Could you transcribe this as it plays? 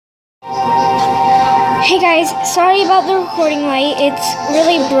Hey guys, sorry about the recording light. It's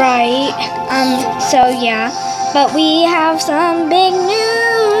really bright. So yeah. But we have some big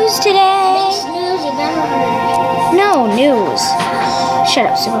news today. News you've never heard. No, news. Shut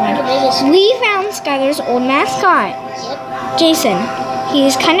up, Superman. We found Skylar's old mascot. Yep. Jason.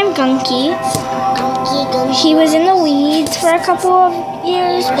 He's kind of gunky. Gunky. He was in the weeds for a couple of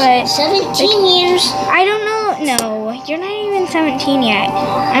years, but 17 years. I don't know. No, you're not even 17 yet.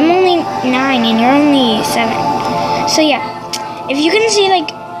 I'm only 9 and you're only 7. So yeah, if you can see, like,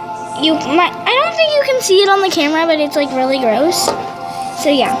 I don't think you can see it on the camera, but it's like really gross.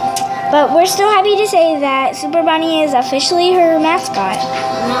 So yeah, but we're still happy to say that Super Bunny is officially her mascot.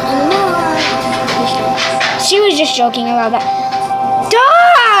 Not anymore. She was just joking about that.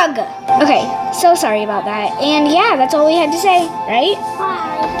 Dog! Okay, so sorry about that. And yeah, that's all we had to say, right?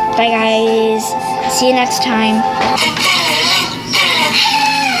 Bye. Bye guys. See you next time.